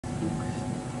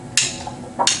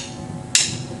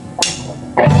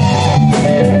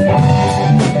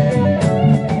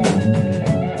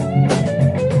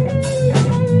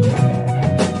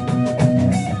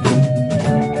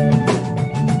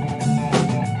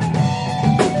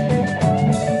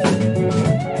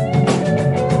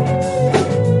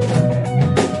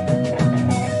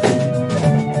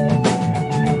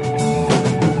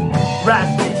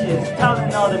Snitches,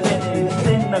 telling all the bitches,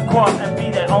 sit in the court and be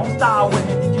their own style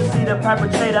witness. Did you see the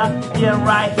perpetrator? Yeah,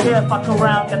 right here, fuck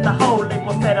around, get the whole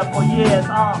label set up for years.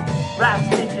 Rap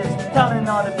snitches, telling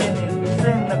all the business,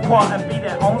 sit in the court and be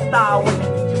their own style witness.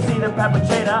 Did you see the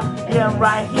perpetrator? Yeah,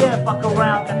 right here, fuck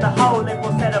around, get the whole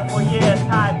label set up for years.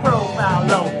 High profile,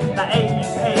 low, the alien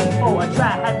paid for a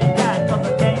track, happy cat, cause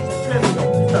the game's a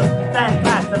trivial. It's a stand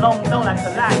pass, the long don't like to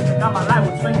lax. I got my life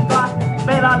with swing glass,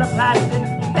 made out of plastic.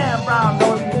 Damn brown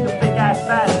nose, the big ass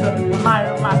faster.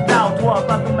 Remind my style to a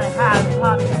brother man has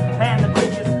pop. Hand the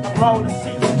creatures, I roll the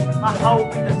secrets. My hoe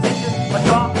be the secrets, my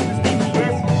dog be the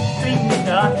stinkiest. Street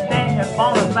nigga, understand and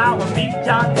fall about when beef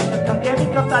John nigga come get me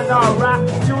cause I know I rock.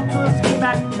 Shoot to the ski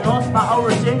mask, you lost my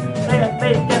origin. Play a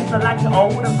fake dancer like the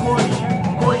old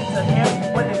accordion. According to him,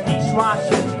 when the beach rock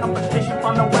shit, competition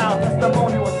from the wild,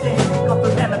 testimony was thin.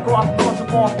 Confident to go up north to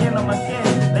walk in them again.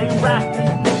 They rap this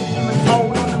bitch, even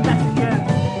told on the Mexicans.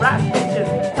 Rap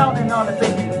bitches, telling all the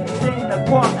bitches, sit in the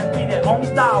court and be their own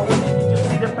style witness. Did you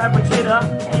see the perpetrator?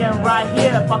 Yeah, right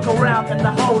here, fuck around, and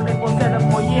the whole they will set up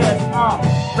for years.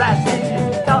 Rap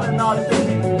bitches, telling all the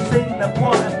bitches, sit in the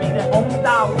court and be their own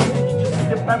style witness. Did you see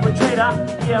the perpetrator?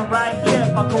 Yeah, right here,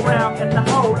 fuck around, and the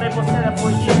whole they will set up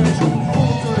for years. Fool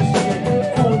to the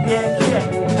shit, fool dead kid.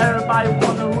 Everybody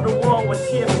wanna rule the world with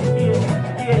tears and fear.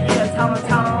 Yeah, town to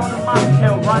town on the mountain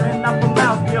hill, running up a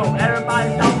mouthfeel. Everybody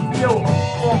down the field.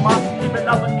 Keep it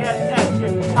up and get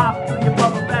tested. Pop through your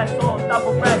bubble rest or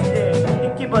double breasted.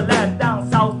 You keep a lap down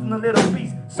south in the little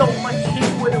beast. So much heat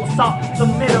with it was salt the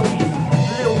Middle East.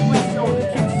 The little beast knows to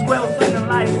keep the squirrel swinging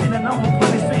like in an number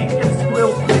 23 and get the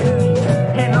squirrel spinning.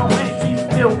 Ain't no many streets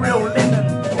feel real linen.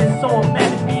 It's so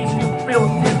many beats you feel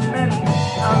different.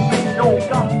 I really know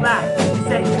gun black. He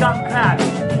said gun clap.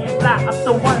 You black up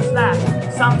to one slap.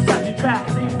 Some shot you track.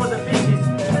 See for the bitches.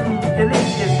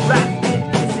 Delicious rap.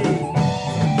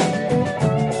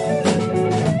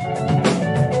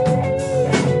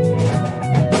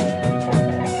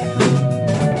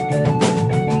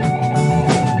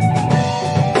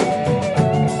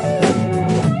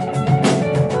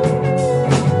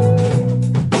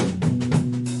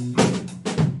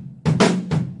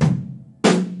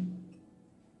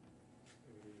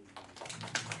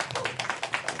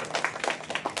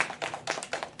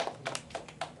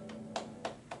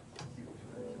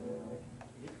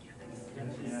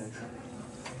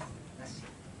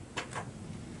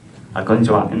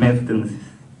 konnichiwa, MF で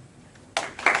す。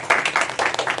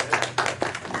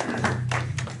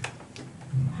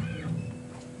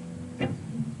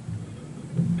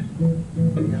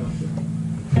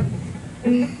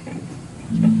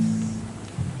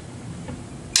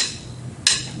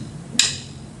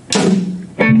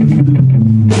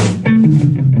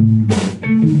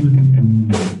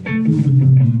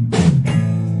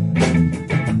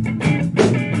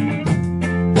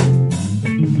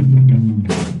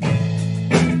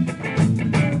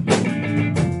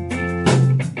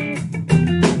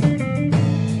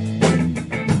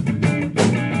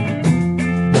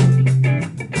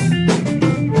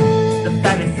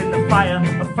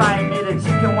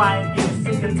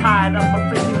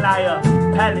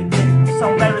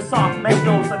Some very soft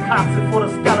mangoes are toxic for the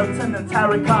skeleton and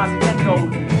tarot cards and echoes.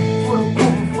 For the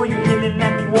group before you hit it,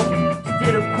 let me walk you. You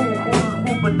did a cool hula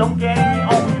hoop, but don't get any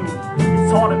on you.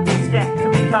 It's hard to be scared to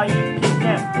make how you pick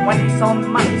them. When he's on the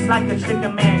mic, he's like a trigger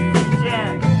man. Free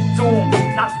jam, doom,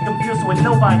 not to confuse with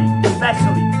nobody.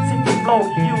 Especially, since the flow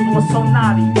he used was so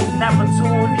naughty. Never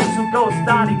too easy to go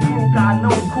starty. Crew got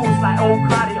no cools like old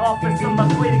Cardi, Officer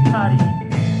McQuitty Cuddy.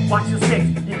 Watch your six,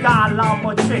 you got a lot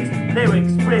more tricks.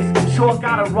 Lyrics, brisk, sure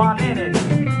gotta run in it.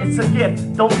 It's a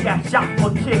gift, don't get shot for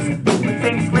kicks. The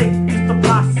things slick, used to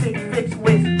plastic fix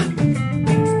with.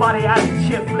 Spotty out of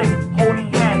chip flick,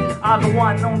 holding hands. I'm the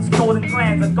one known as golden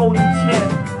glands, a golden chin.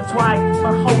 That's why I keep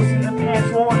my hoes in the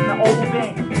pants, worn in the old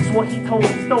van. It's what he told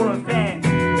the stolen fan.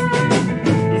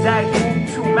 Is that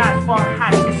you? True match fun,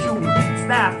 hat to shoot.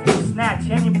 Snap, snatch,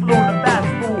 and you blew the bad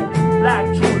spool. Black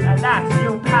truth, and that's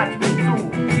you patch me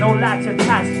through. No latch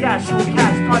attached, cash, shoot,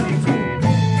 cash, 22.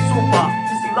 Super,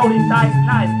 this loaded dice,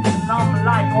 nice. Phenomenal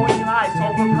life, only lies,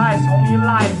 overpriced, only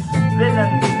life.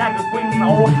 Villain, like a green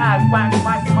old hag, whack,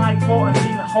 my coat and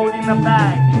lean holding the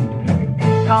bag.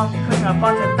 Conquering a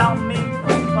bunch of dumb men,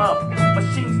 put up.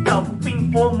 Machine stuff,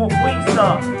 being formal, green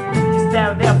stuff.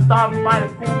 down there starved by the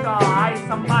kuka. I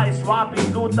somebody's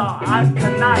robbing Luther. I'm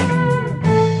tonight.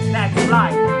 Next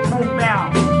flight, moon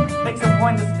bound. Makes a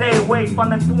point to stay away from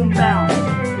the boom bound.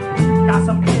 Got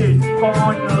some years,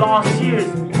 born in the lost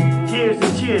years. Tears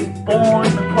and cheers, born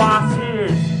in the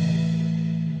crosshairs.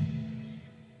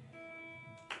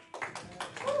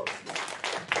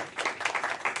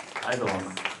 I don't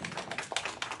know.